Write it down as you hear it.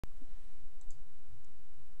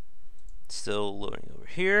Still loading over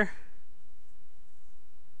here.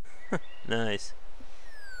 Nice.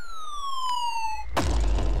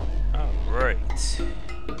 Alright.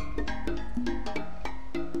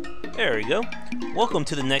 There we go. Welcome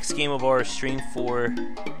to the next game of our stream for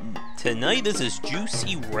tonight. This is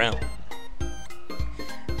Juicy Realm,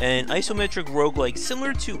 an isometric roguelike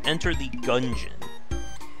similar to Enter the Gungeon.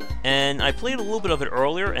 And I played a little bit of it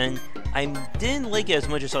earlier, and I didn't like it as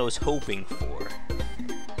much as I was hoping for.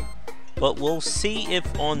 But we'll see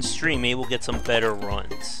if on stream maybe we'll get some better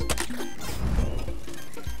runs.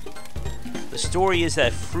 The story is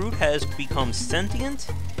that fruit has become sentient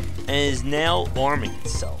and is now arming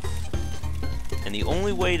itself. And the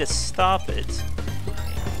only way to stop it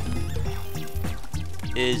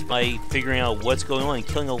is by figuring out what's going on and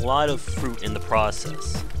killing a lot of fruit in the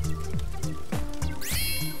process.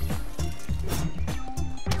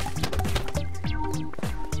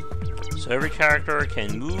 So every character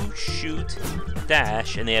can move, shoot,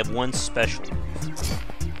 dash, and they have one special move.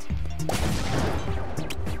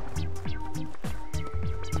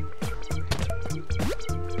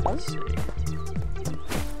 Let's see.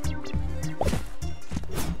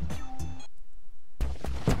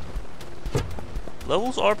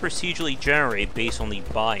 Levels are procedurally generated based on the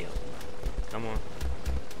biome. Come on.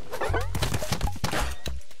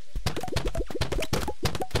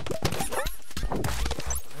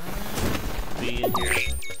 Be in here.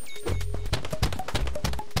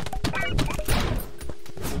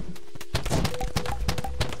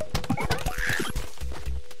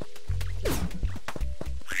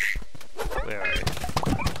 Where are you?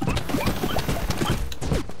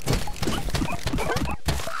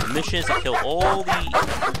 The mission is to kill all the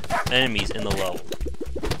enemies in the level.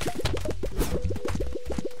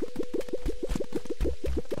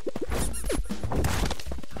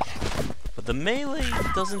 But the melee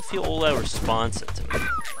doesn't feel all that responsive to me.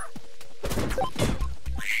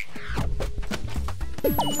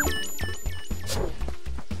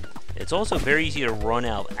 It's also very easy to run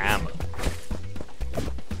out ammo.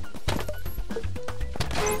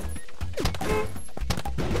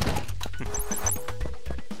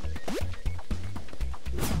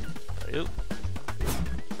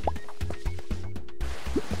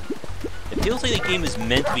 It feels like the game is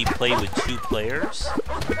meant to be played with 2 players,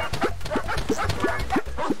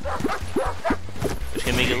 which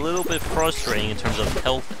can make it a little bit frustrating in terms of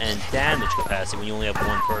health and damage capacity when you only have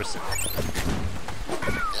one person.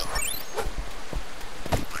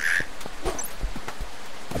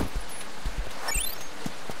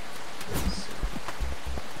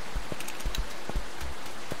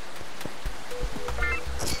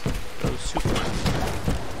 Go super.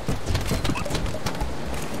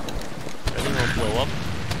 Everything will blow up.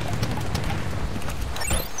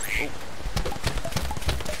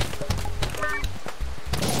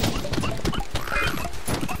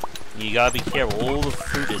 You gotta be careful, all the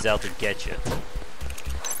fruit is out to get you.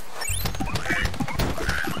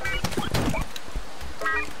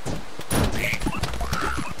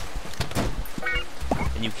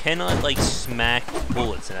 And you cannot, like, smack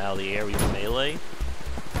bullets out of the air with melee.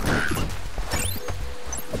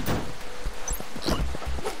 So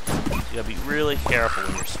you gotta be really careful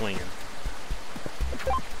when you're swinging.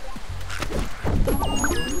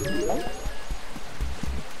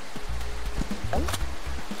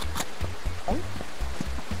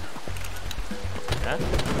 Let's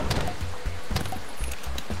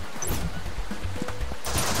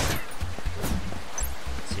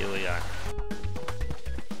see what we got.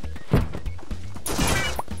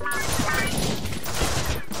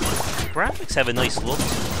 Graphics have a nice look to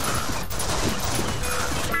them.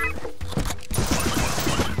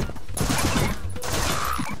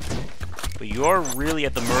 But you are really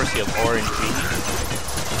at the mercy of RNG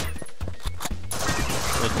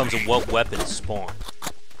when it comes to what weapons spawn.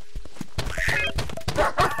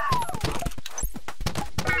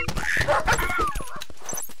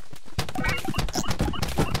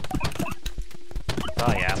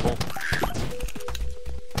 Bye, Apple.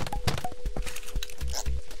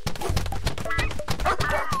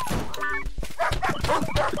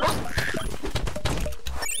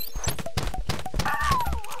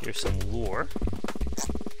 Here's some lore.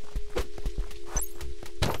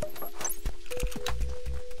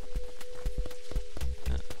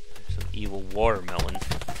 There's some evil watermelon.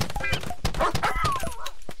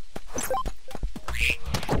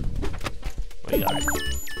 What do you got?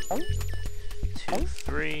 2,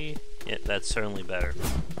 3. Yeah, that's certainly better.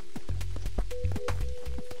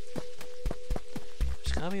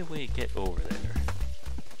 There's gotta be a way to get over there.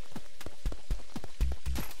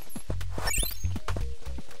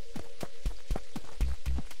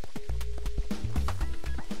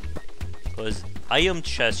 Because item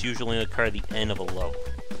chests usually occur at the end of a level.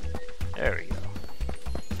 There we go.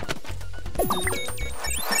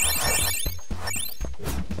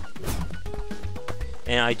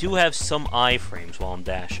 And I do have some iframes while I'm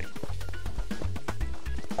dashing.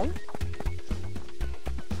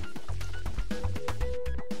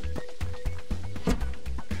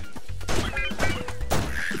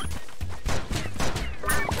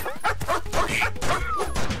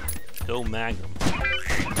 Go Magnum.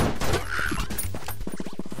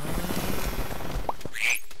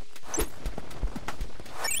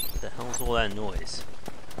 What the hell's all that noise?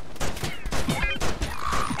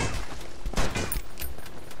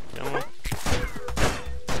 Come on.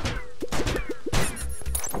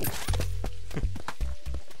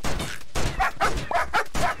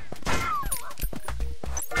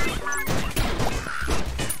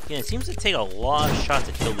 Yeah, it seems to take a lot of shots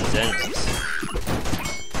to kill these enemies.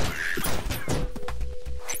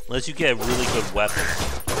 Unless you get a really good weapon.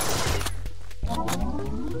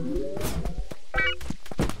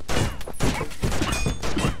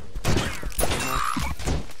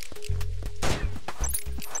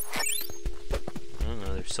 I don't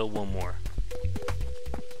know, there's still one more.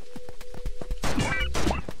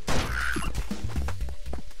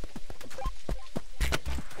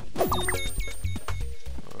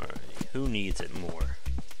 Alright, who needs it more?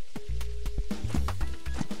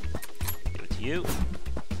 Give it to you.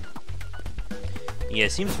 Yeah,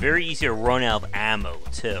 it seems very easy to run out of ammo,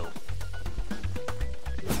 too.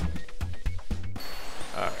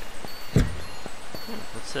 Alright.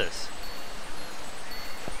 What's this?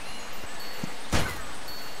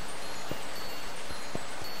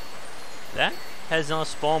 That has not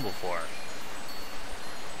spawned before.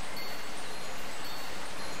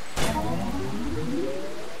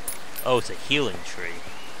 Oh, it's a healing tree.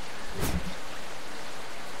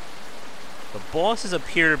 The bosses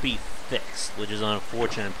appear to be fixed, which is an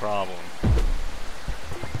unfortunate problem.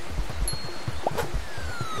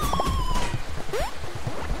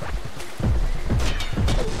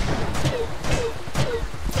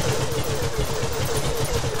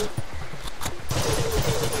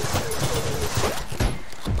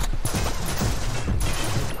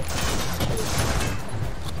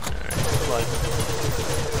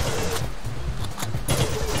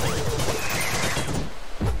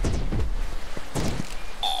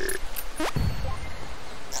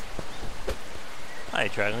 Hi,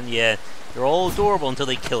 Dragon. Yeah, they're all adorable until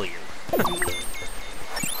they kill you.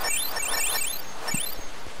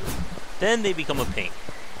 Then they become a pain.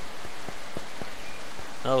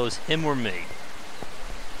 Oh, it's him or me.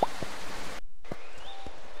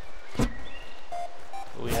 What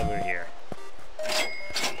do we have over here?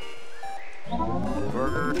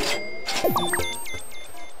 Burger.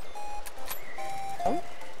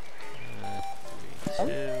 3,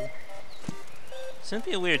 2.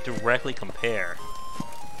 Simply a way to directly compare.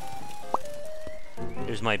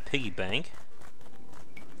 Here's my piggy bank.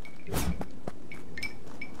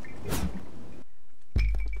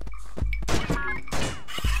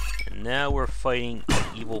 And now we're fighting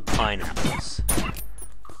evil pineapples.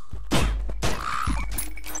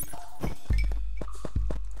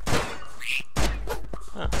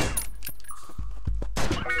 Huh.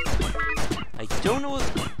 I don't know what...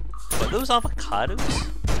 Are those avocados?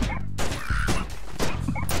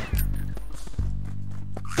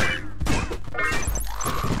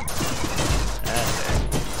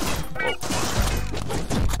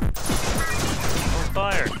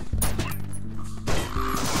 Fire.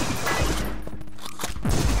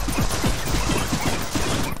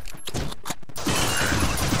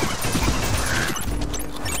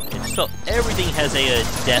 So everything has a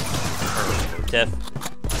death curve, or death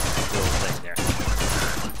little thing there.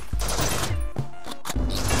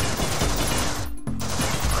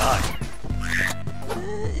 God.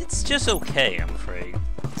 It's just okay, I'm afraid.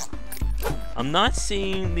 I'm not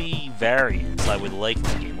seeing the variance I would like in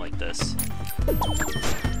a game like this.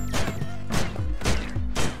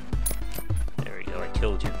 There we go, I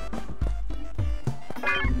killed you.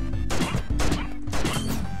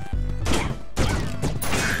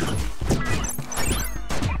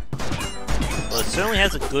 Well, it certainly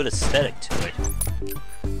has a good aesthetic to it.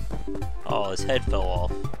 Oh, his head fell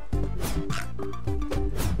off.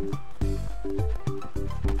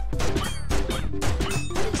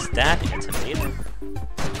 Stabbing a tomato?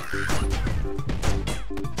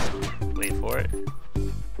 Wait for it.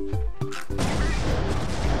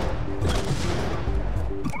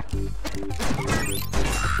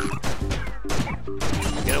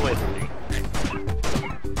 Get away from me.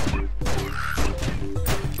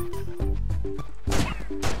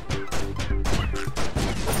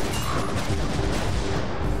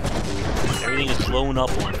 blown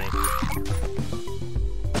up on me.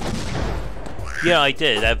 Yeah, I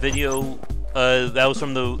did. That video, that was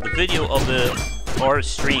from the video of our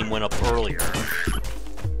stream went up earlier.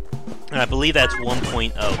 And I believe that's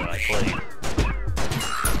 1.0 that I played.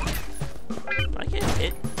 I can't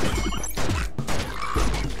hit.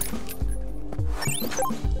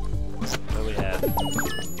 What do we have?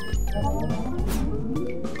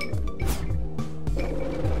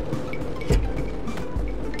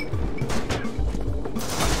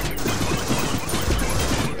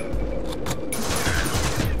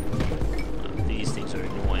 These things are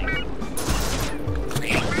annoying.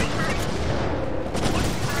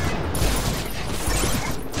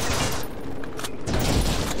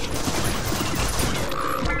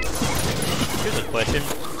 Here's a question.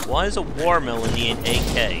 Why is a watermelon need an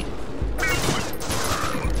AK?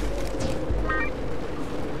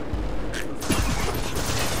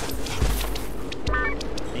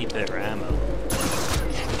 Need better ammo.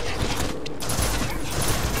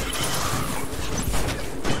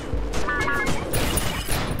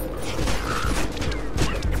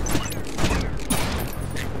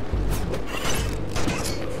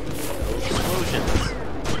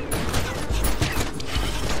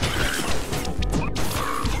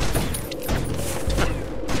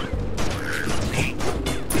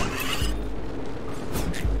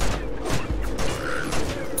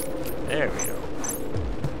 There we go.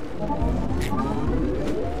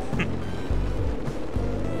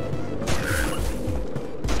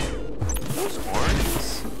 Those oranges?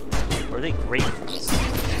 Or are they grapefruits?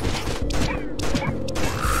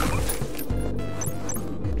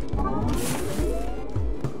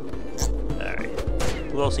 Alright.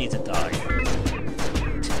 Who else needs to die?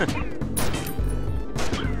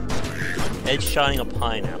 Headshotting a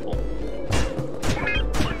pineapple.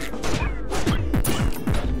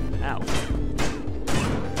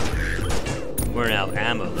 We're out of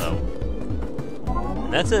ammo, though.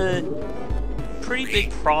 And that's a pretty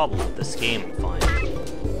big problem with this game, I'm finding.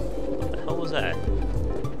 What the hell was that?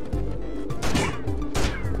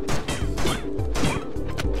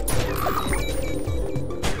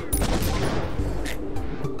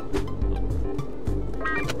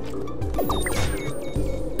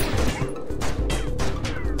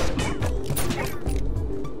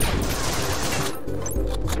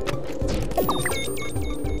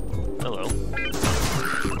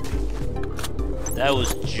 That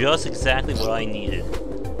was just exactly what I needed.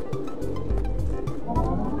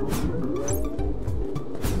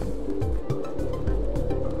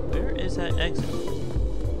 Where is that exit?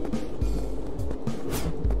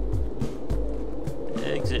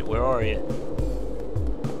 Exit, where are you?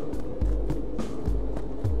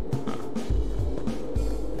 Huh.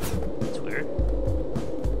 That's weird.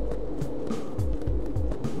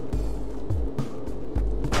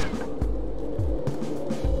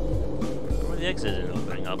 The exit isn't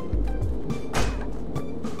opening up.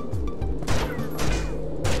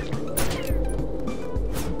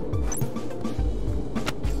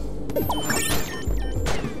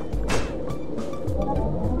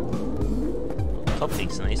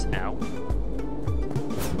 Cupcake's nice. Ow.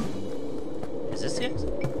 Is this the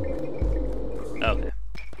exit? Okay.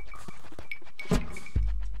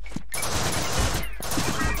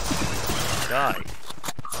 Die.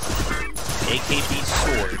 AKB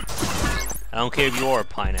sword. I don't care if you are a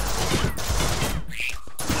pineapple.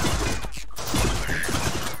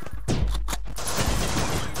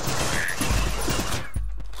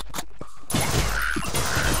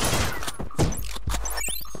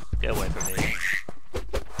 Get away from me.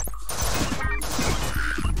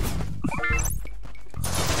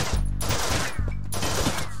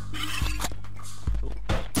 Ooh.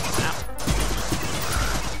 Ow.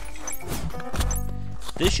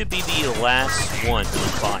 This should be the last one for the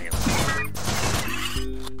biome.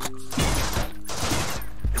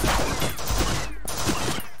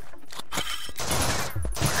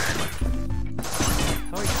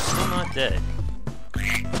 Dead.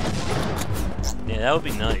 Yeah, that would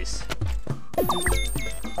be nice.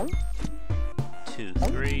 2,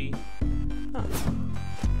 3. Huh.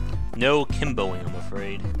 No kimboing, I'm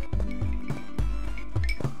afraid.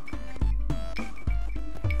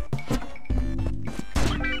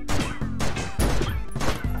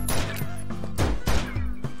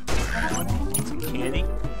 Some candy.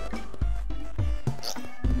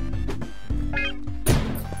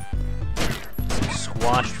 Some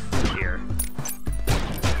squashed fruit here.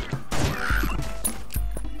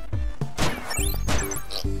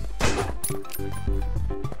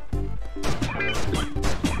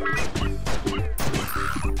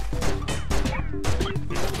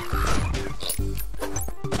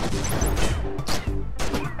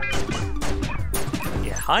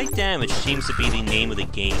 High damage seems to be the name of the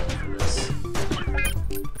game for this.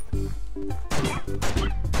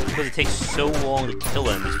 Because it takes so long to kill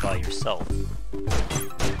enemies by yourself.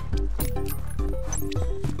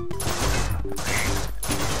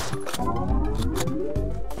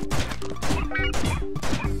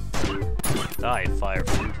 Die, fire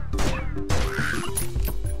food.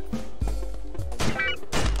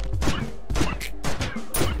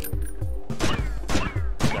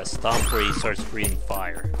 Gotta stomp where he starts breathing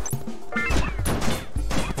fire.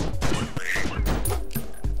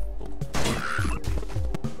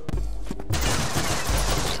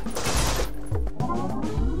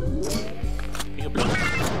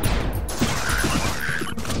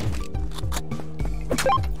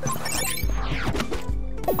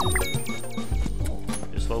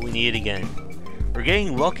 Just what we need again. We're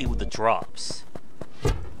getting lucky with the drops.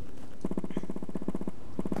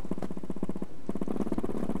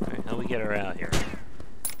 Alright, how do we get her out here?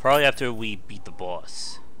 Probably after we beat the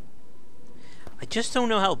boss. I just don't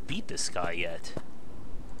know how to beat this guy yet.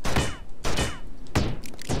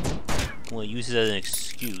 Well, use it as an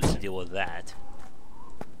excuse to deal with that.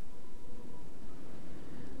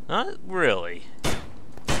 Not really.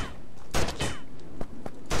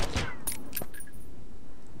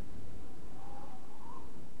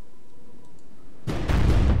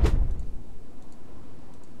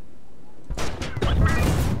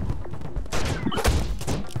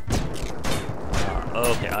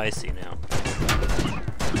 Okay, I see now.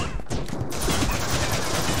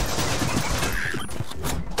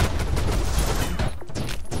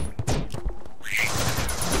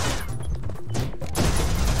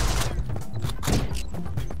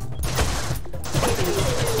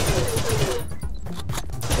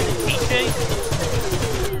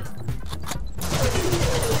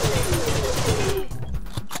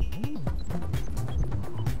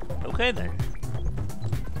 Okay then.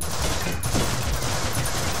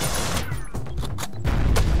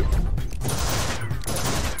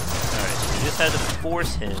 Alright, so we just had to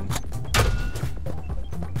force him.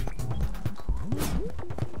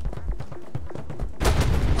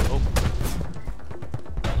 Oh.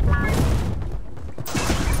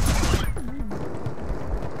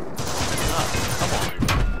 Oh, come on.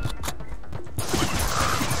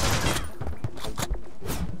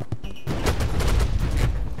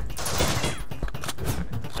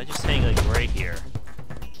 I just hang like right here.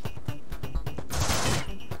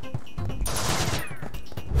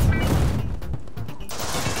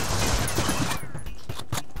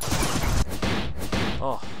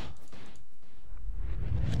 Oh.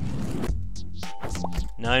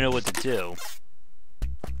 Now I know what to do.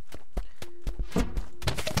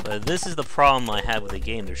 But this is the problem I have with the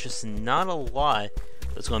game. There's just not a lot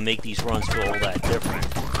that's going to make these runs feel all that different.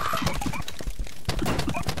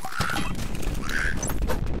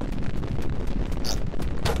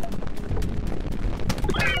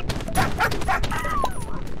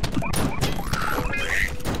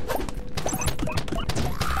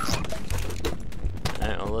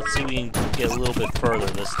 Alright, well, let's see if we can get a little bit further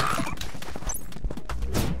this time.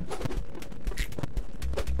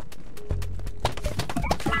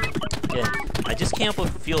 Again, I just can't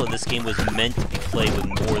help but feel that this game was meant to be played with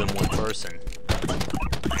more than one person.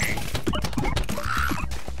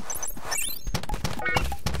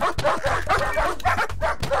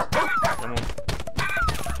 Come on.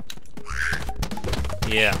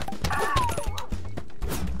 Yeah.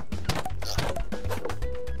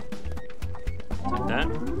 Like that?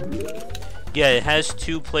 Yeah, it has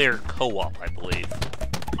two-player co-op, I believe.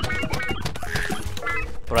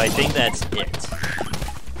 But I think that's it.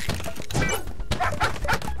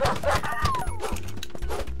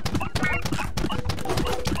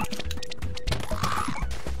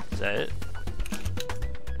 Is that it?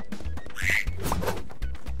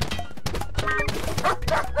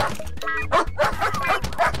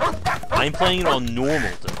 I'm playing it on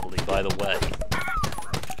normal difficulty, by the way.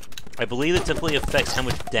 I believe it difficulty affects how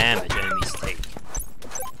much damage enemies take.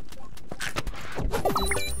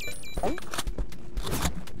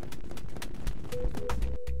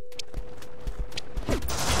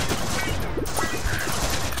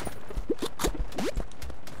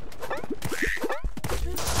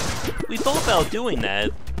 We thought about doing that.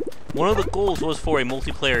 One of the goals was for a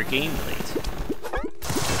multiplayer game night.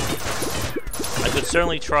 I could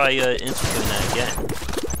certainly try instituting that again.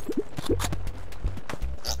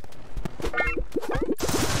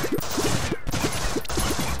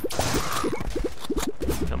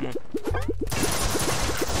 Come on.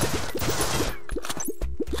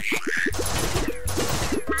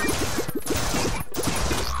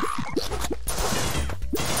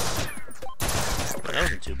 That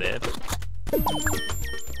wasn't too bad.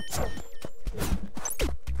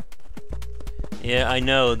 Yeah, I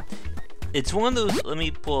know. It's one of those... Let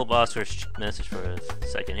me pull up Oscar's message for a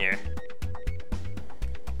second here.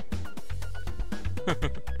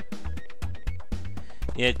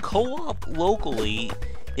 Yeah, co-op locally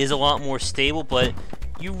is a lot more stable, but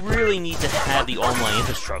you really need to have the online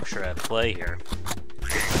infrastructure at play here.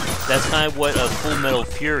 That's kind of what Full Metal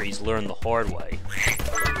Furies learned the hard way.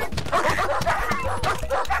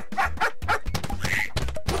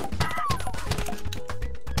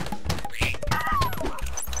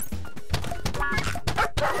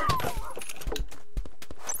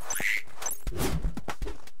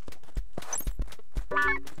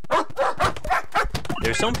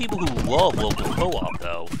 There's some people who love local co-op,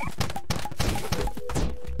 though.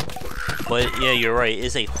 But yeah, you're right, it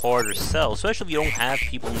is a harder sell, especially if you don't have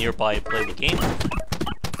people nearby to play the game with.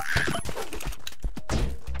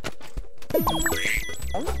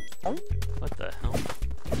 What the hell?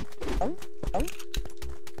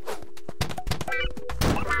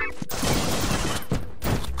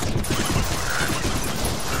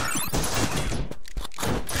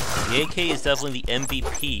 The AK is definitely the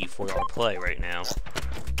MVP for our play right now.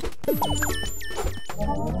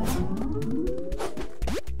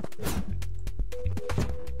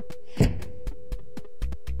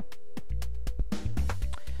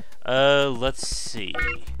 Let's see.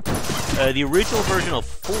 The original version of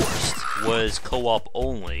Forced was co-op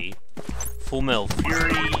only. Full Metal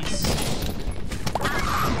Furies.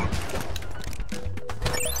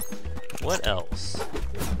 What else?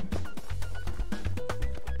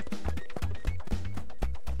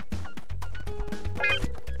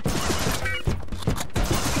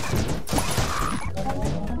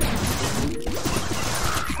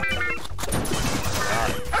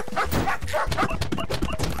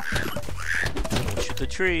 The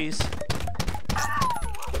trees.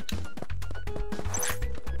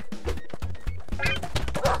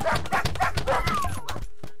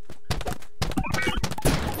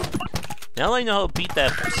 Now that I know how to beat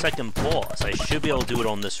that second boss, I should be able to do it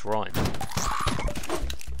on this run.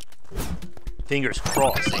 Fingers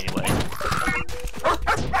crossed, anyway. What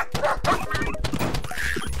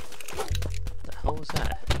the hell was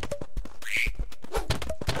that?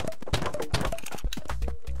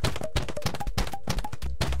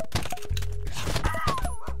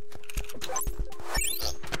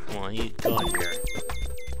 You go in here.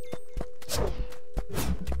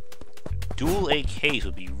 Dual AKs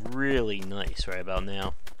would be really nice right about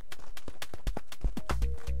now.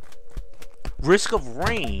 Risk of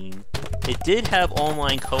Rain, it did have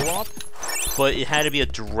online co-op, but it had to be a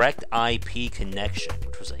direct IP connection,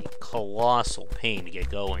 which was a colossal pain to get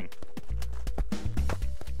going.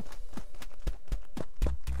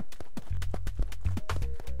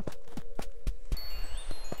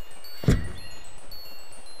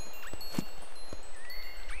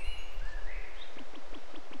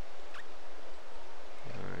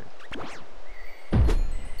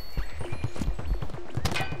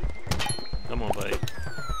 Come on, buddy.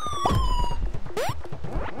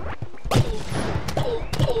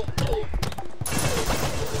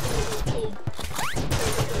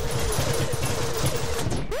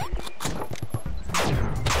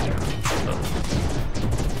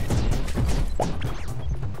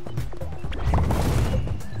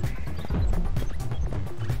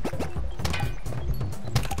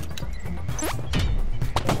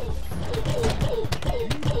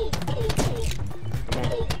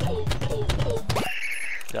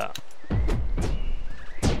 Yeah.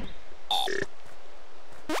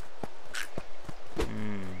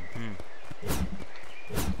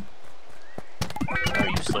 Are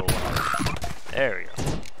you still alive? There we go.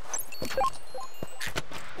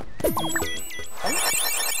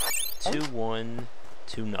 2-1,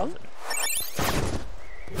 2-0.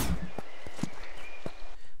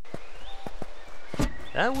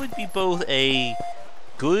 That would be both a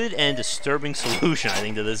good and disturbing solution, I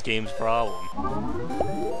think, to this game's problem.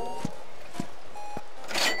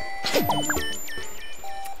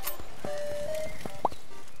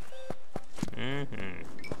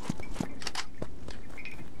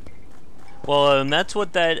 Well, that's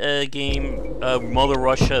what that game, Mother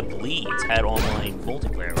Russia Bleeds, had online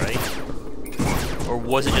multiplayer, right? Or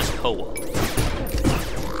was it just co-op?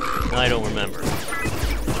 I don't remember.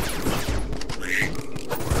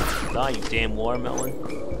 Die, you damn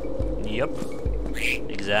watermelon. Yep.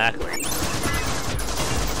 Exactly.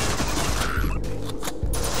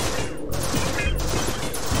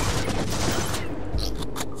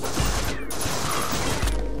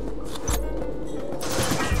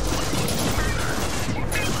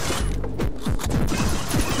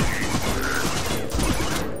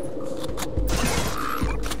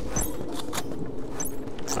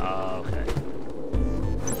 Okay.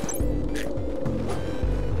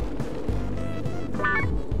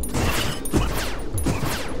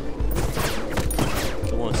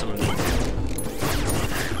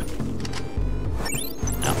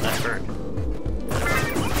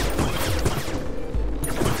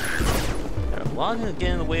 lot gonna get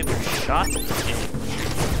in the way of your shots in this game.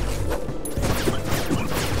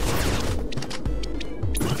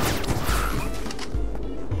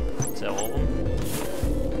 Is that all of them?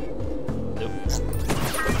 Nope.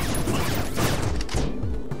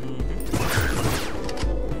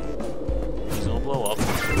 He's gonna blow up.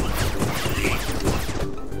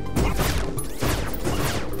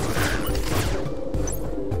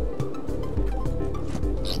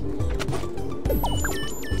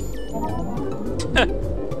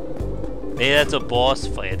 Maybe that's a boss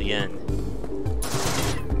fight at the end.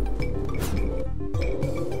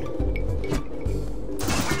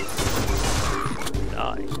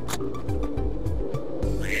 Die.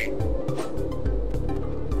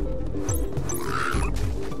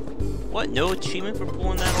 What? No achievement for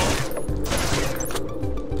pulling that off?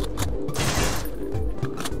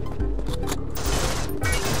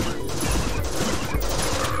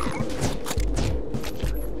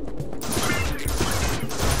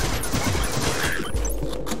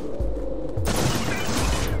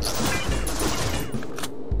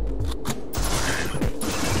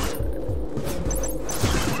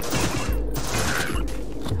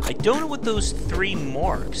 I don't know what those 3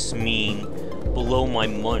 marks mean below my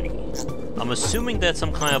money. I'm assuming that's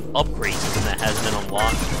some kind of upgrade system that has been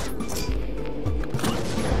unlocked.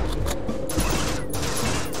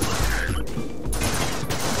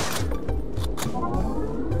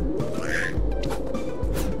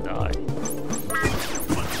 Die.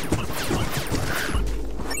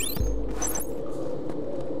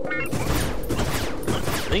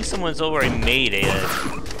 I think someone's already made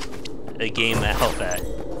a game out of that.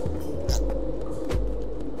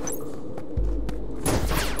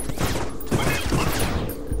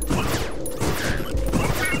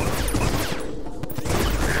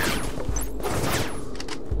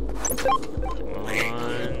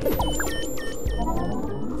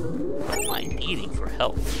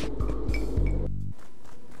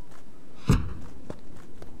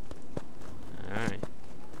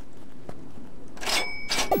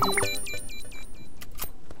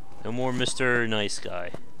 No more Mr. Nice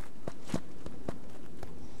Guy.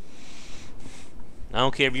 I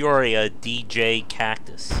don't care if you are a DJ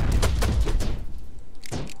Cactus.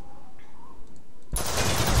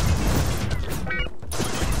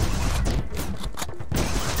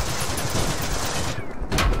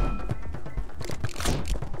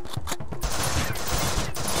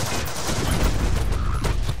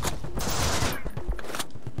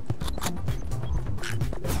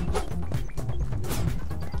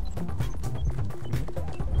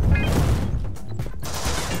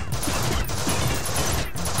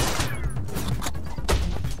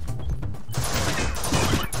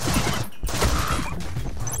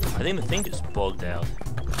 I think the thing just bugged out.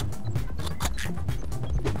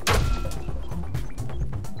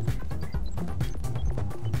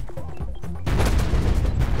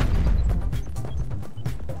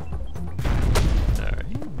 Alright.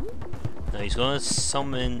 Now he's gonna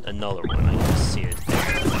summon another one. I can see it.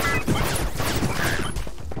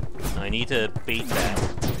 I need to bait that.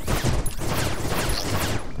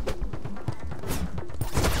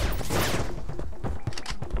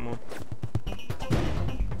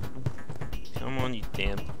 You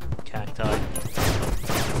damn cacti.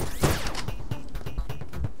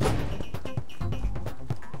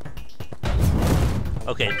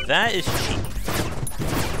 Okay, that is cheap.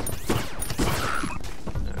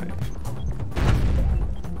 Alright.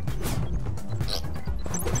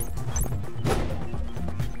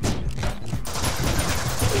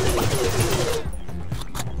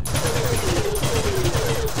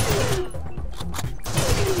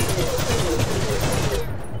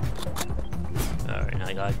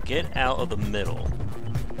 Get out of the middle.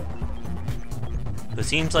 It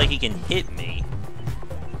seems like he can hit me.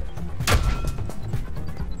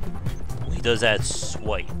 He does that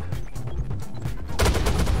swipe.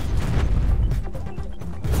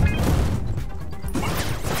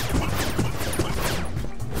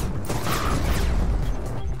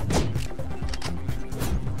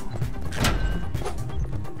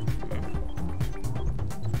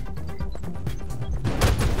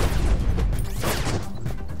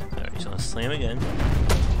 Slam again.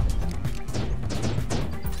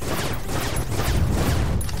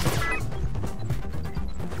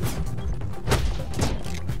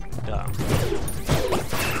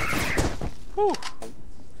 Whew.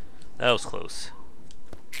 That was close.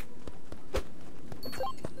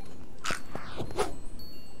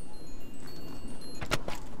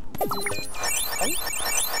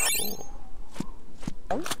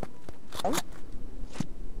 Oh.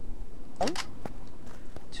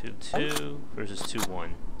 2-2 versus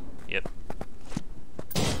 2-1. Yep.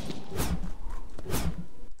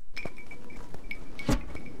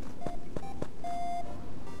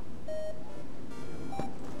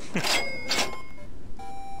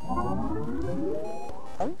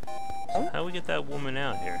 that woman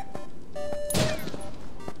out here?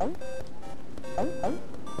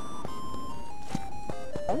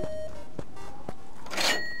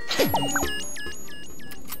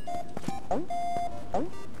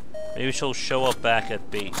 Maybe she'll show up back at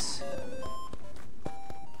base.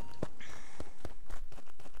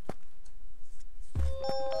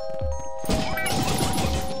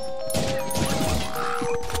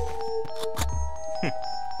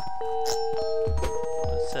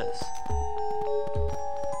 What's this?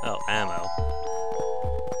 Oh, ammo.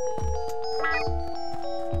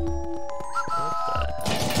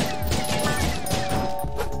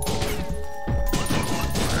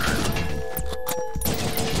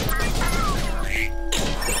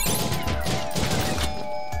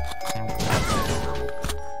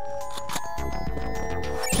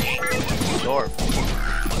 What the Dwarf.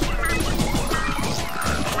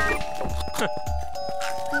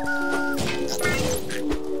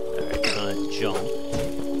 Alright, gonna jump.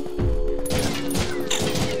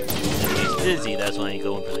 If he's dizzy, that's when I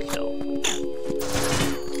go in for the kill.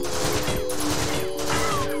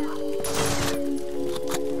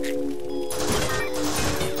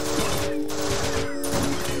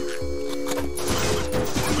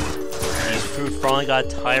 These fruit finally got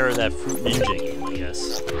tired of that Fruit Ninja game, I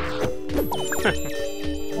guess.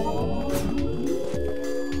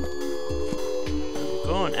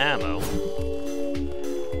 Go on ammo.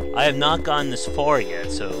 I have not gotten this far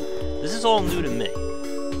yet, so this is all new to me.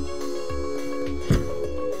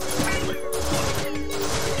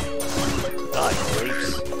 God,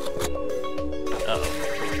 grapes. Uh-oh.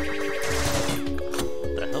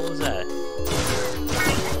 What the hell was that?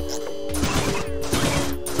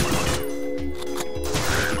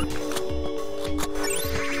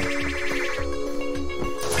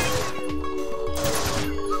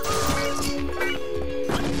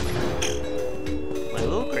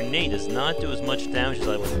 Does not do as much damage as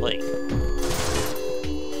I would like.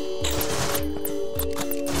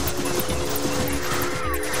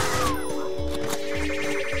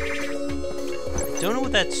 Don't know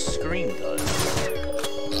what that scream does.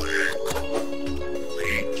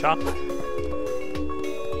 Chocolate.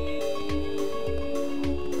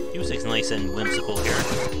 Music's nice and whimsical here.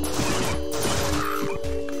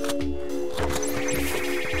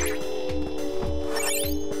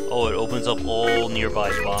 Oh, it opens up all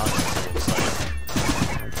nearby blocks.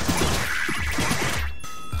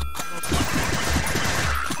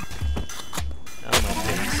 Oh, my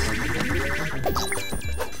face.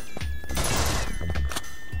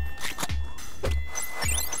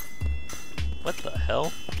 What the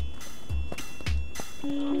hell?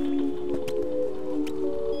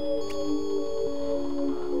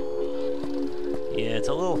 Yeah, it's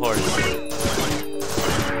a little hard to see.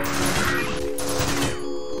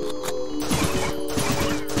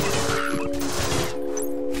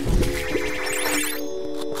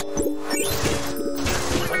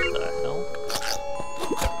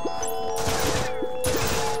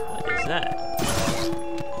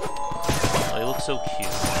 So cute.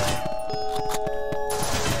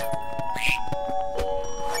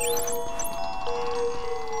 Oh,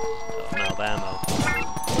 I'm out of ammo.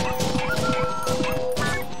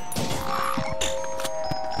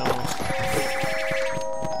 Come on.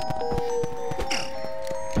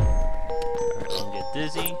 Alright, let him get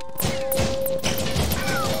dizzy.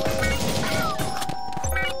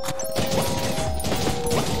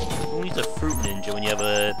 Who needs a Fruit Ninja when you have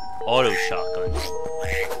an auto shotgun?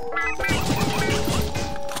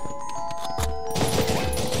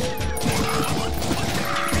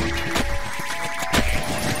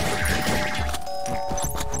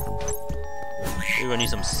 We're gonna need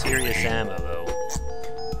some serious ammo, though.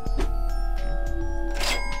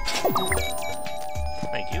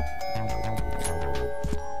 Thank you.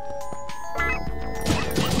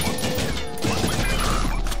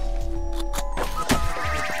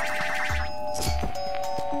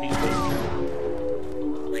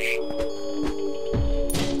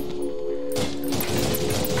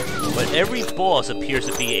 But every boss appears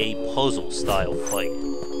to be a puzzle-style fight.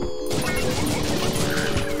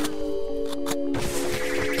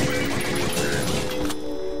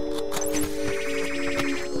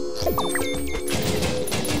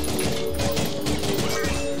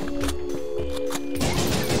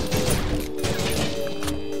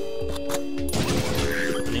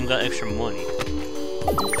 Got extra money.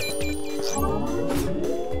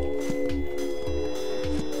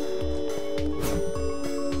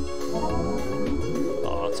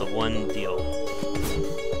 Oh, it's a one deal.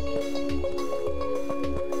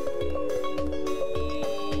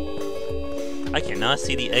 I cannot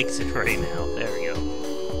see the exit right now. There we go.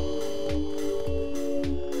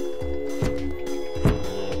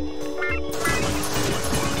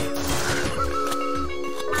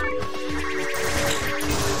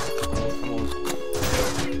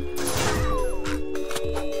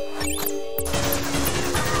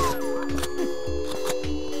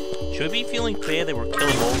 I be feeling bad that we're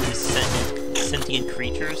killing all these sentient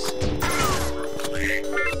creatures?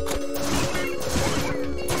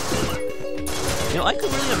 You know, I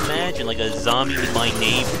could really imagine like a zombie with my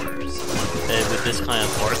neighbors with this kind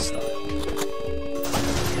of art style.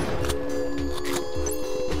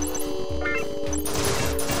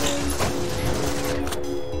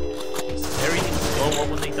 Does everything blow up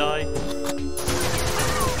when they die?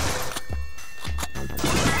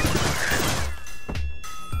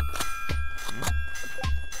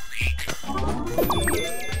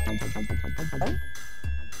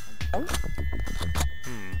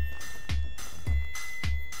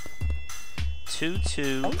 Two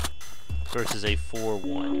 2 versus a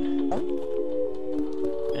 4-1.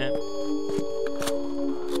 Yeah.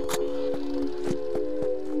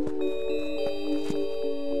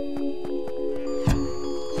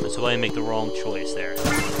 So I make the wrong choice there.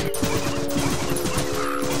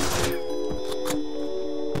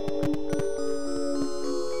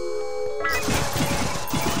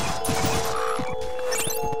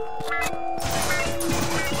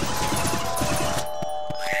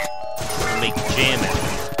 Make jam out of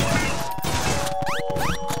it.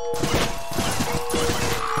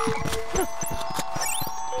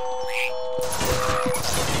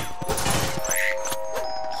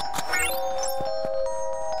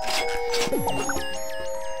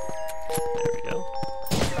 There we go.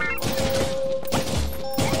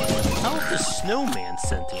 How is the snowman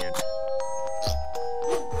sentient?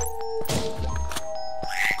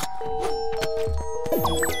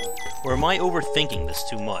 Or am I overthinking this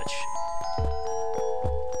too much?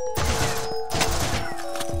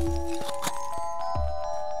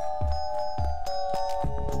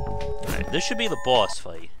 This should be the boss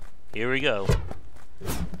fight. Here we go.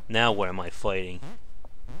 Now what am I fighting?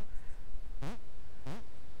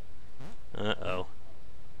 Uh-oh.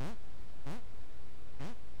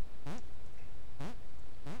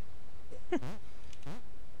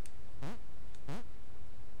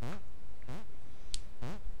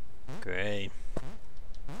 Great.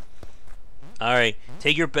 Alright,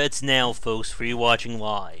 take your bets now, folks, for you watching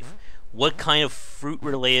live. What kind of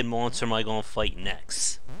fruit-related monster am I going to fight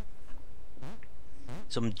next?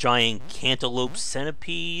 Some giant cantaloupe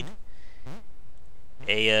centipede?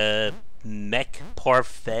 A, mech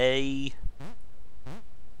parfait?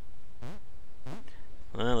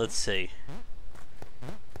 Well, let's see.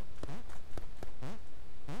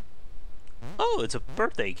 Oh, it's a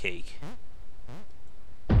birthday cake.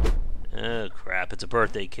 Oh, crap, it's a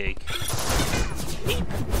birthday cake.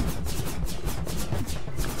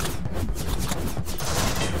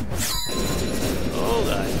 Oh,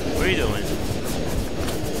 God, what are you doing?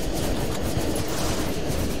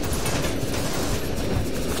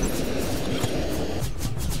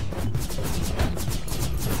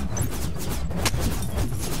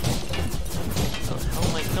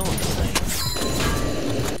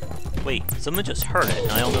 Wait, someone just heard it,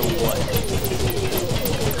 and I don't know what.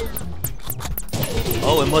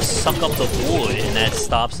 Oh, it must suck up the wood, and that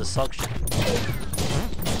stops the suction.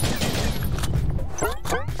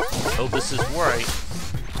 Oh, this is right.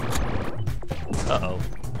 Uh-oh.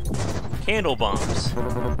 Candle bombs.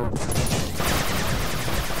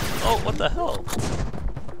 Oh, what the hell?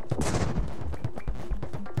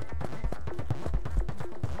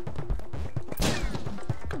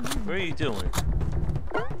 What are you doing?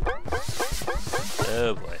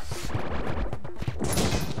 Oh boy.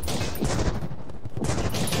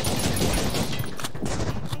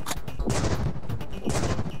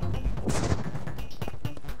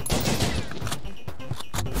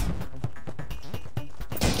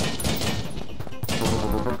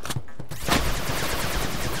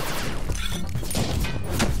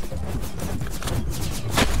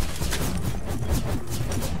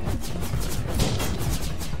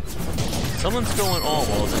 Someone's going all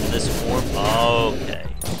walls in this form. Okay.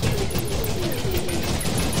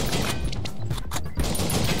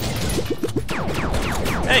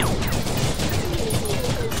 Hey!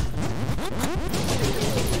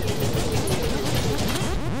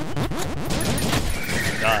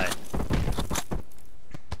 Die.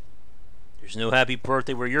 There's no happy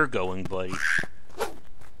birthday where you're going, buddy.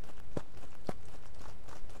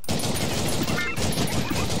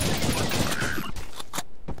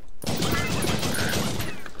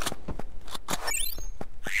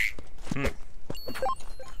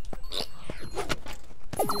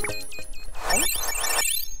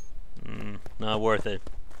 Not worth it.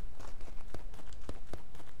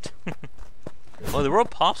 Oh, there were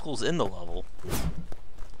popsicles in the level.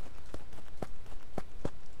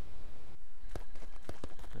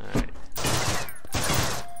 Alright.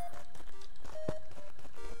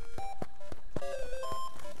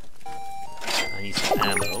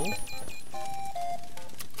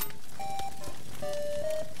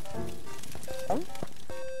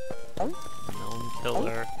 Known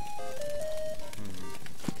killer.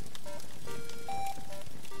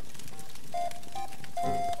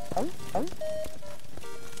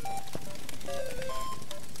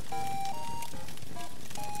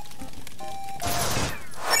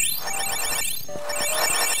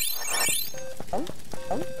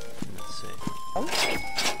 Let's see.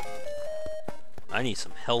 I need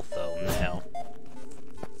some health though now.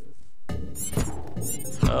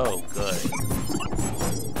 Oh, good.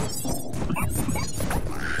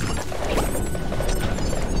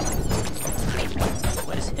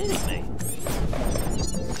 What is hitting me?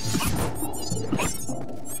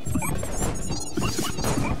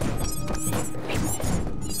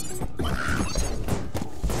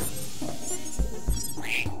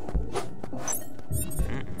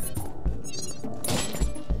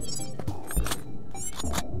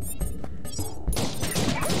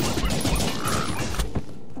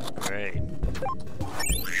 Great.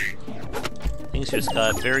 Things just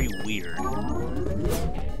got very weird.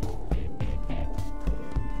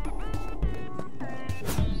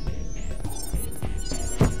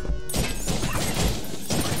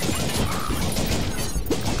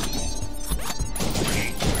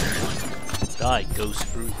 Die, ghost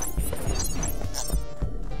fruit.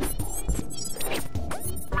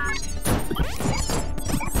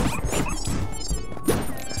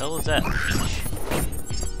 What the hell is that? Peach?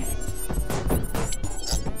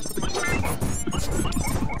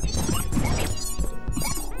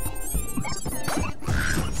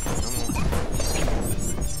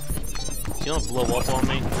 Is he gonna blow up on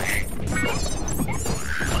me?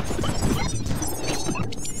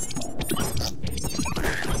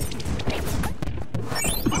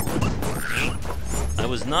 I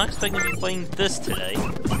was not expecting to be playing this today.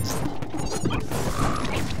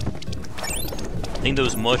 I think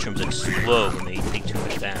those mushrooms explode when they take too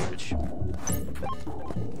much damage.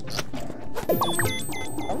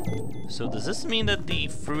 So does this mean that the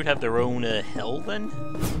fruit have their own hell then?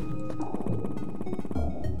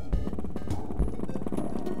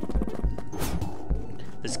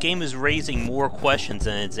 This game is raising more questions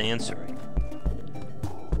than it's answering.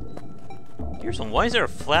 Here's one. Why is there a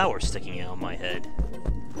flower sticking out of my head?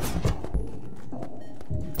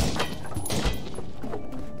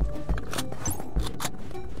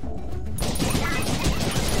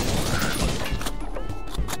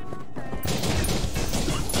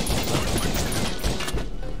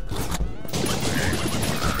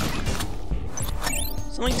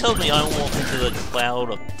 Something tells me I don't walk into the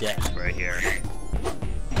cloud of death right here.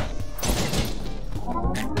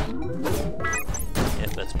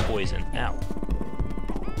 If that's poison. Ow.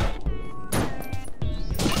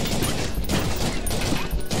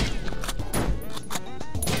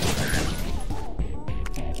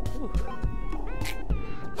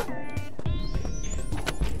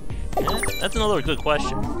 Yeah, that's another good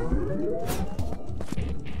question.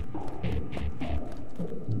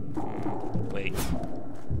 Wait.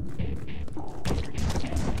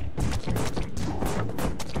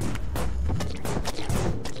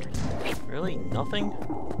 Really? Nothing?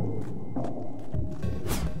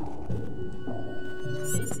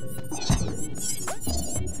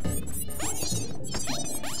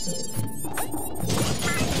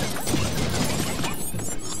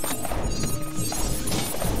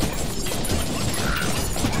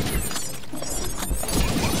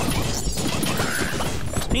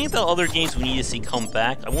 Speaking about other games we need to see come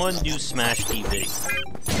back, I want a new Smash TV.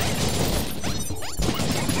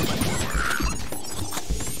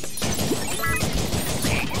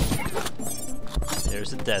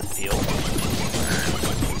 There's a death field.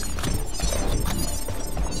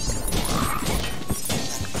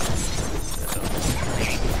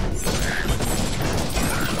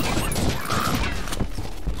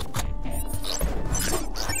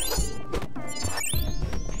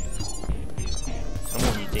 Come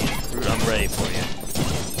on, you damn fruit, I'm ready for you.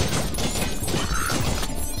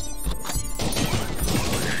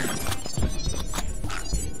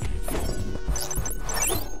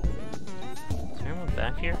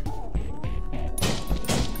 Back here?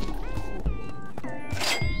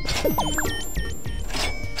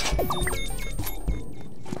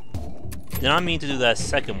 Did not mean to do that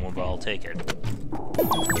second one, but I'll take it.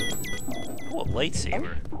 Oh, a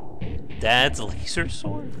lightsaber. Dad's laser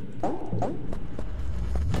sword? Huh?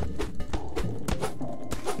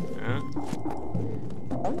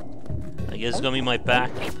 I guess it's gonna be my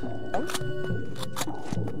backup.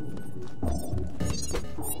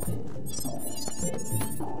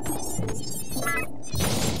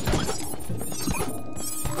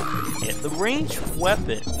 The ranged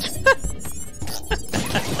weapon.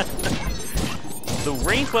 The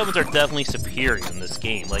ranged weapons are definitely superior in this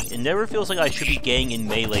game. Like, it never feels like I should be getting in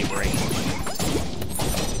melee range.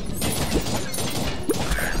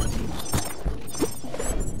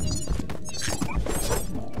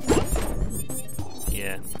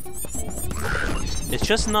 Yeah. It's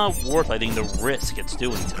just not worth, I think, the risk it's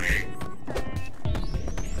doing to me.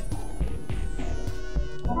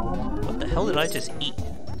 What the hell did I just eat?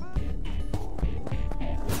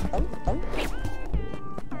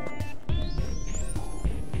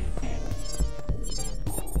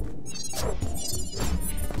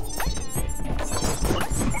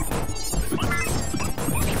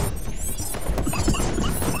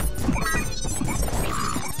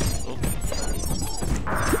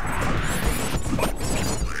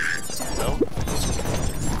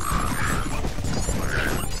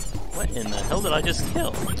 Did I just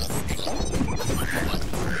kill?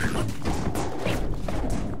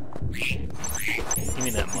 Give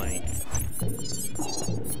me that money.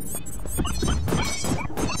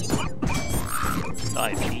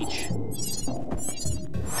 Die, Peach.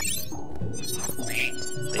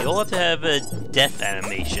 They all have to have death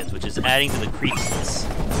animations, which is adding to the creepiness.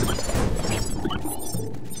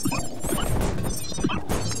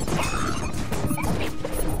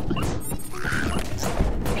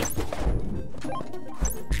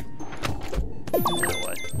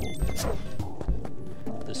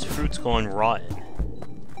 Going rotten.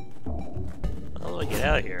 How do I get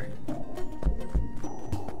out of here?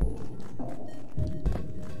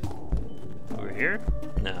 Over here?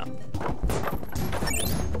 No.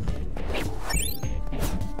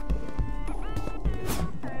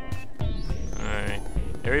 Alright.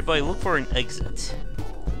 Everybody look for an exit.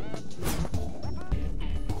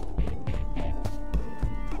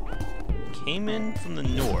 Came in from the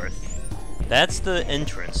north. That's the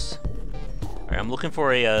entrance. Alright, I'm looking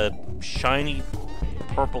for a shiny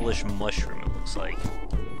purplish mushroom, it looks like.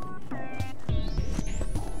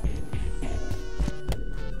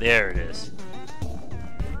 There it is.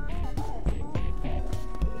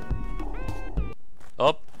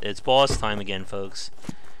 Oh, it's boss time again, folks.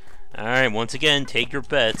 Alright, once again, take your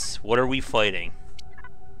bets. What are we fighting?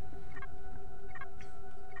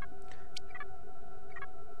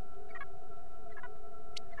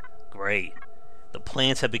 Great. The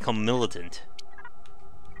plants have become militant.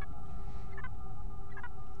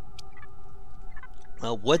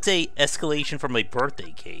 What's a escalation from a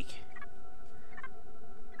birthday cake?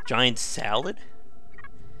 Giant salad?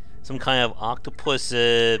 Some kind of octopus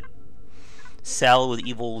salad with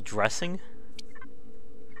evil dressing?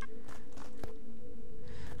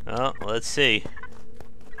 Oh, let's see.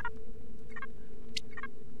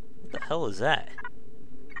 What the hell is that?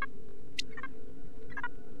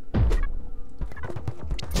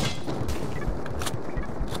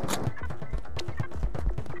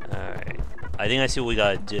 I think I see what we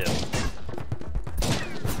gotta do.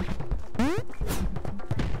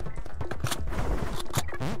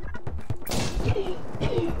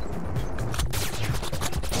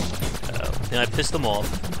 Then I pissed them off.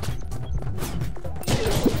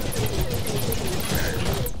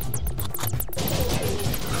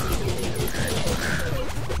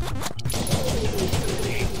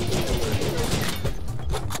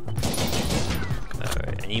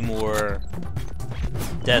 Alright, I need more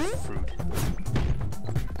death fruit.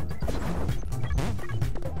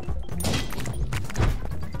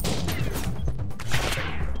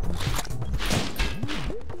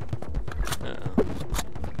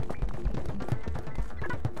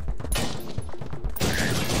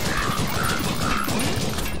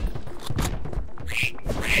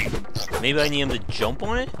 Maybe I need him to jump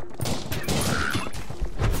on it?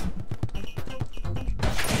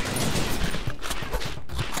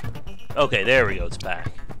 Okay, there we go, it's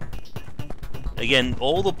back. Again,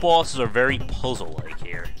 all the bosses are very puzzle-like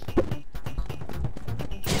here.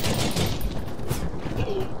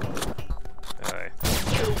 Alright. I'm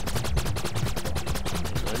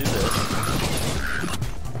gonna do this.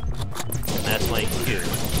 And that's my cue.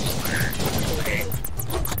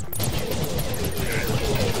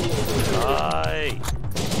 Die!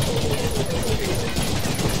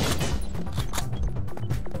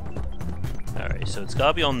 Alright, so it's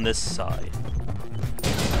gotta be on this side.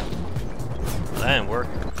 Well, that didn't work.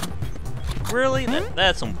 Really?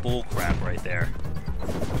 That's some bullcrap right there.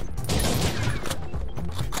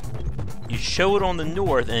 You show it on the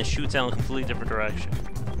north and it shoots out in a completely different direction.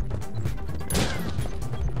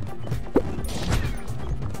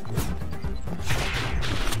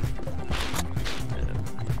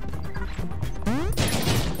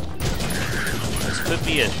 Could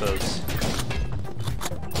be it, folks.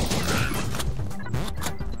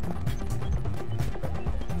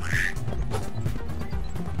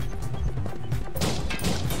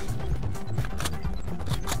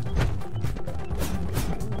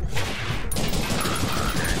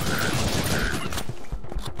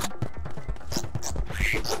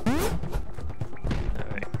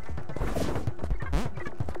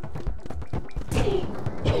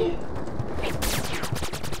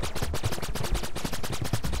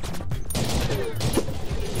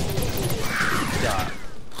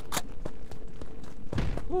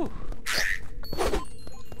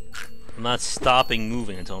 not stopping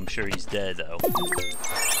moving until I'm sure he's dead, though.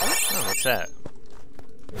 Oh, what's that?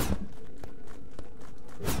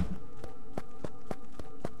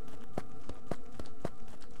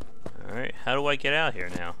 Alright, how do I get out here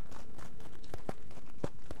now?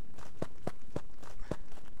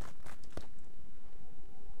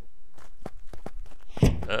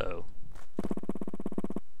 Uh-oh.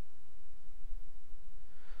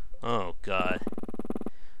 Oh, God.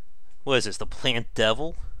 What is this, the plant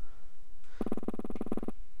devil?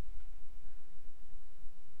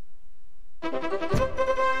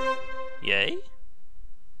 Yay?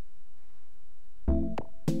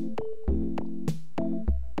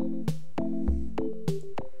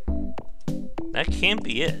 That can't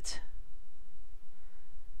be it.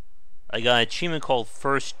 I got an achievement called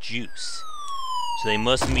First Juice, so they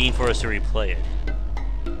must mean for us to replay it.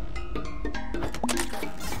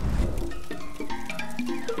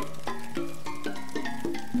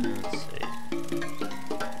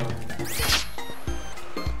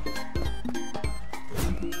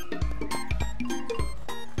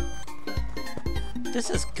 This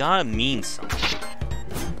has gotta mean something.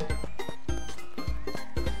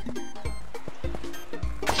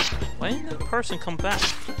 Why didn't that person come back?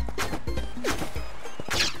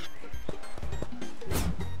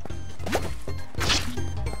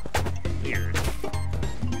 Weird.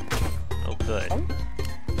 Oh, good.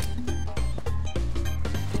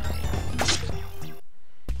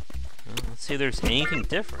 Let's see if there's anything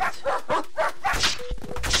different.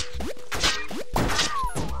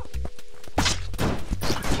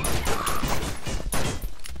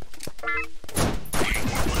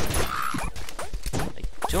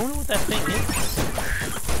 Don't know what that thing is.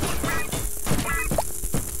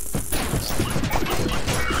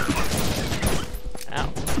 Ow.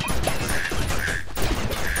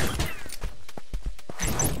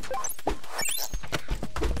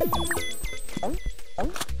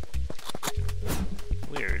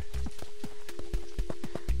 Weird.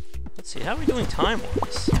 Let's see, how are we doing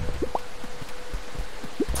time-wise?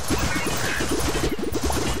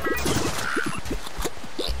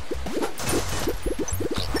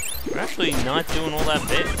 Actually not doing all that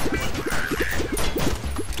bad.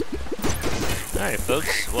 Alright,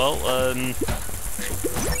 folks. Well,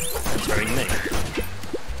 that's very neat.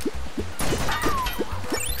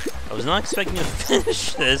 I was not expecting to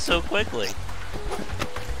finish this so quickly.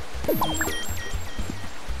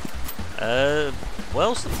 What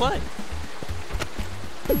else to play?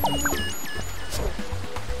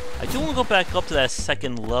 I do want to go back up to that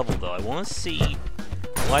second level, though. I want to see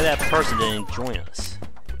why that person didn't join us.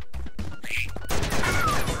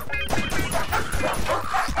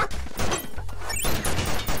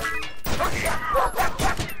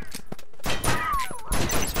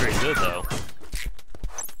 He's pretty good, though.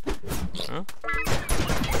 Huh?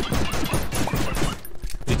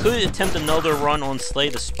 We could attempt another run on Slay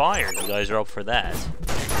the Spire. You guys are up for that.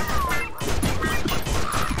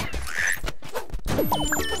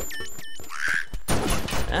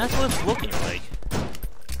 That's what it's looking like.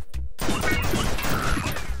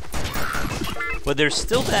 But there's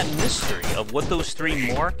still that mystery of what those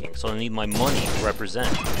three markings I need my money to represent.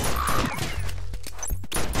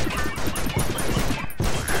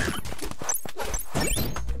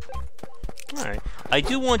 Alright. I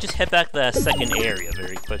do want to just head back to that second area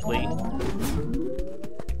very quickly,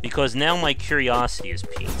 because now my curiosity is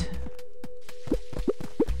piqued.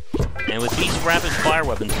 And with these rapid fire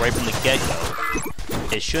weapons right from the get-go,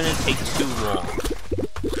 it shouldn't take too long.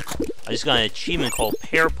 I just got an achievement called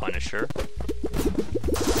Pear Punisher.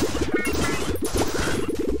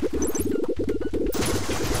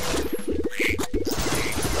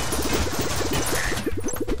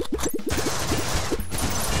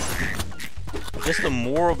 I guess the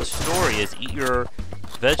moral of the story is eat your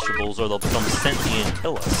vegetables or they'll become sentient and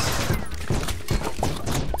kill us.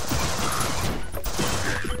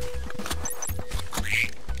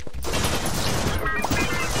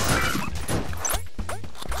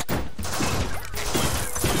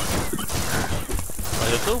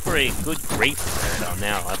 I'll go for a good grape about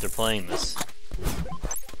now after playing this.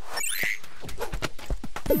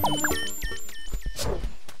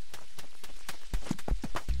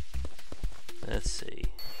 Let's see.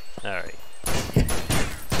 Alright.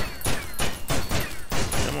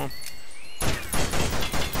 Come on.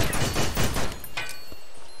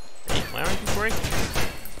 Hey, why aren't you breaking?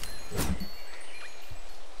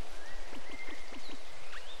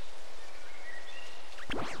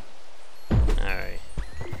 Alright.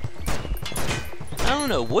 I don't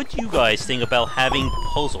know, what do you guys think about having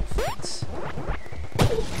puzzle fights?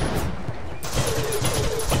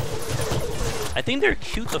 I think they're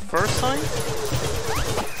cute the first time,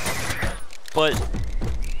 but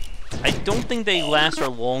I don't think they last for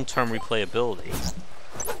long-term replayability.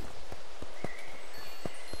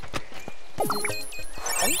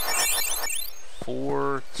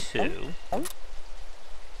 Four, 2.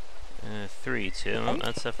 3, 2. Oh,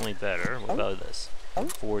 that's definitely better. What about this?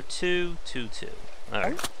 4, 2, 2, 2.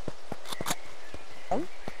 Alright.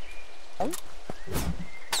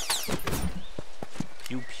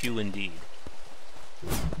 Pew pew indeed.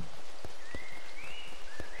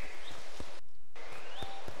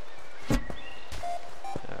 Alright.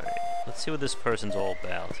 Let's see what this person's all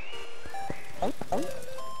about.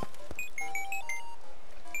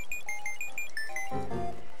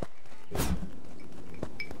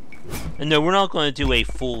 And no, we're not going to do a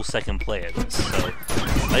full second play of this, so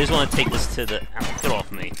I just want to take this to the... Ow, get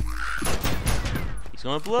off me. He's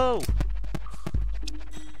going to blow!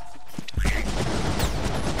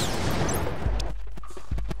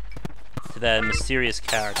 To that mysterious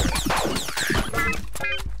character.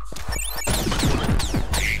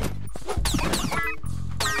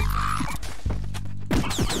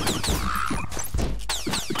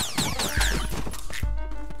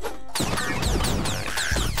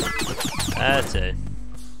 That's it.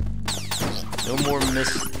 No more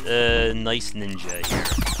nice ninja here.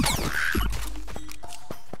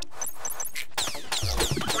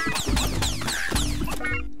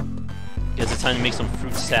 Guess it's time to make some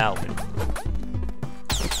fruit salad.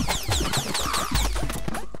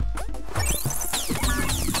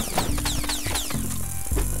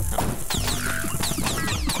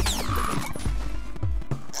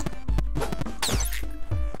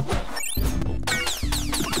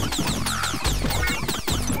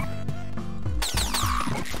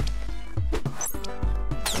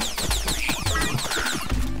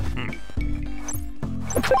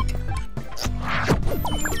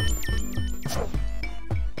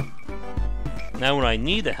 Now when I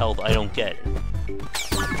need the health, I don't get it.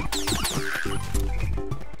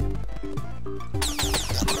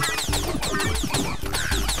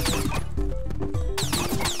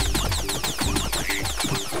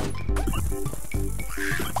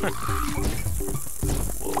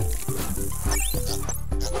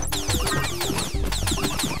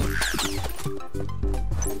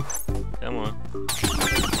 Come on.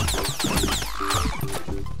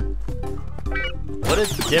 What a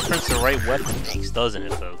difference the right weapon makes, doesn't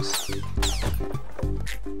it, folks?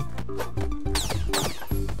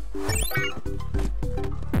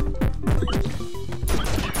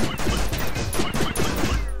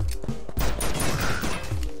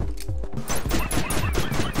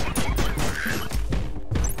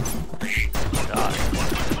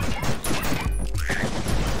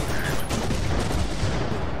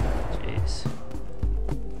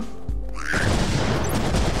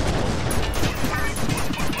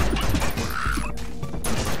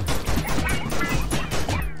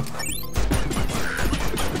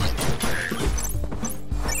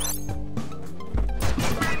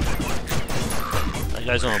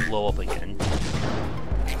 You guys want to blow up again.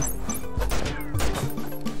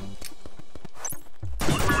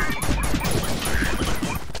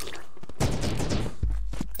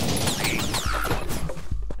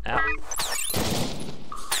 Ow.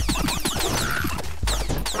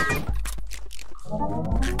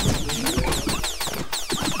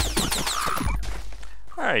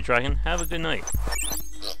 Alright, Dragon, have a good night.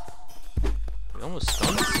 We almost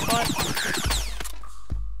stunned this spot?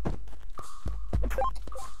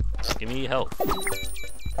 Give me help.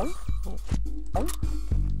 Oh.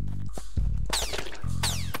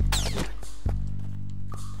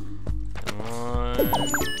 Come on.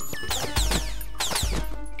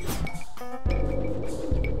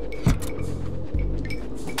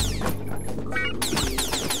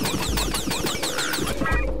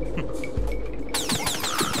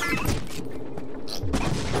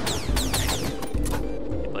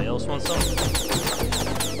 Anybody else want some?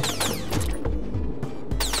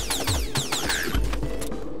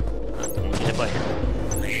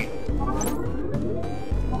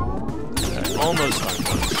 Almost done.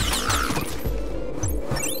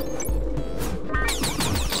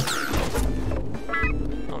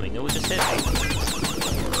 Oh, we know we just hit me.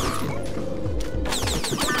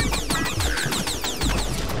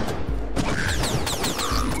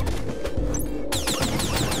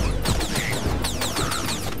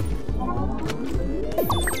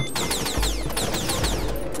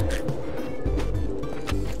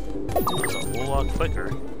 That's a whole lot quicker.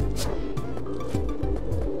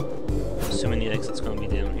 Assuming the exit's going to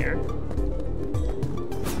be down here.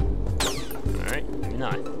 Alright, maybe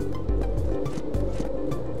not.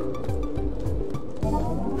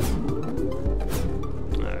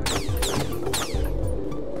 Alright.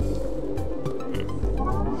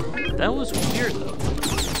 That was weird, though.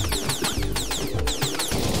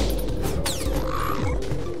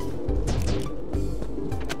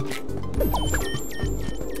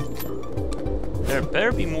 There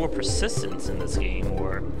better be more persistence in this game,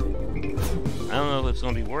 or I don't know if it's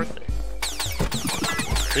going to be worth it.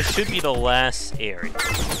 This should be the last area.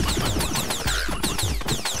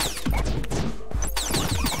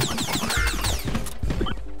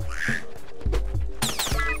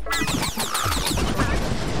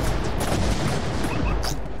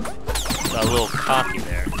 Got a little cocky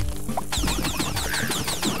there.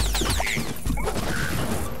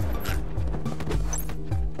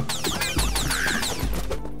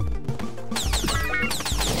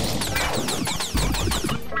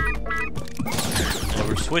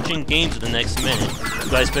 Switching games for the next minute. You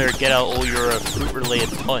guys better get out all your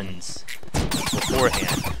fruit-related puns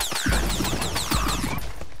beforehand.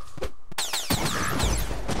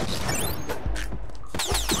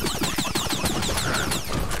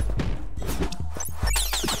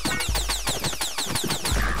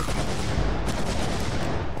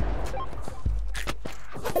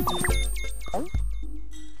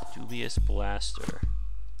 Dubious blaster.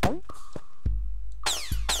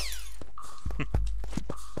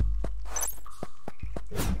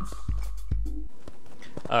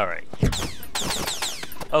 Alright.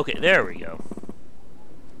 Okay, there we go.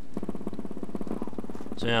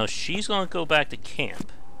 So now she's gonna go back to camp.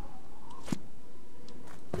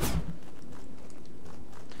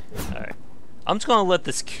 Alright. I'm just gonna let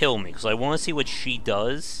this kill me, because I want to see what she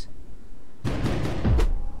does.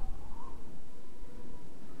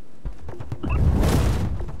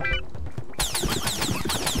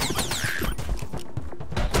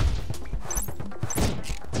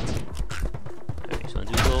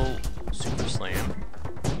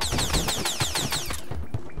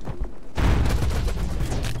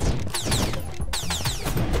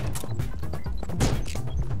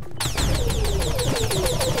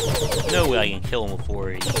 No way I can kill him before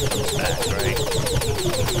he comes back, right?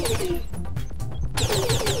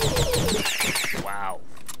 Wow.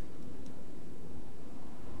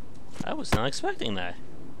 I was not expecting that.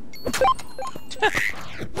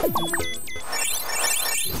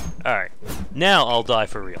 Alright. Now I'll die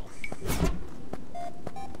for real.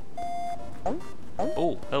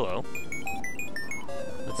 Oh, hello.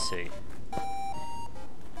 Let's see.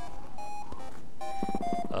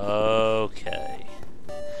 Okay.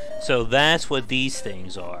 So that's what these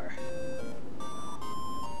things are.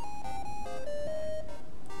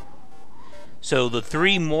 So the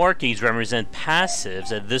 3 markings represent passives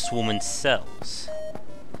that this woman sells.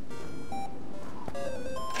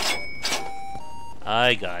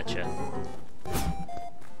 I gotcha.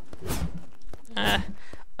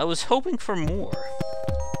 I was hoping for more.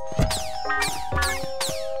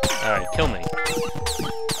 Alright, kill me.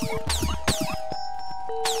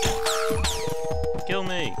 Kill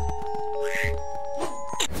me.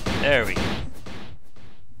 There we go.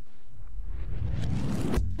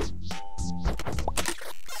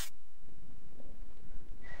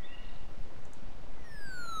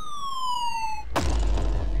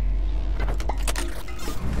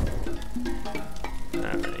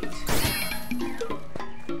 Alright.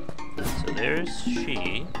 So there's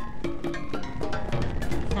she.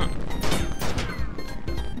 Huh.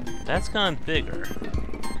 That's gone bigger.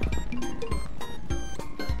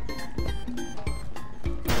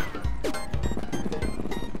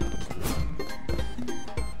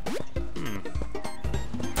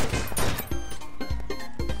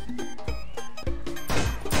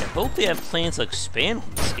 I hope they have plans to expand on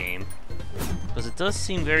this game, because it does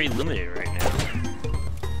seem very limited right now.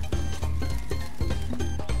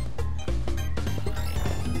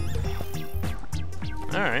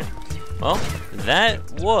 Alright, well, that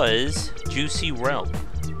was Juicy Realm.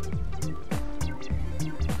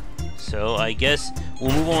 So I guess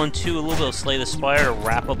we'll move on to a little bit of Slay the Spire to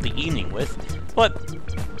wrap up the evening with, but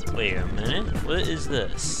wait a minute, what is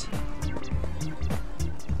this?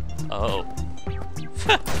 Oh.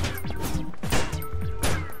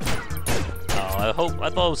 I thought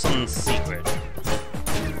it was something secret.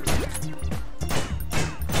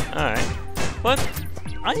 Alright. But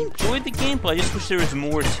I enjoyed the gameplay, I just wish there was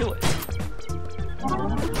more to it.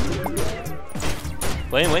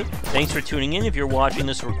 But anyway, thanks for tuning in. If you're watching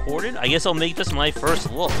this recorded, I guess I'll make this my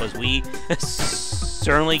first look, because we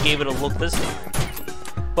certainly gave it a look this time.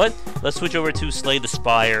 But let's switch over to Slay the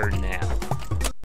Spire now.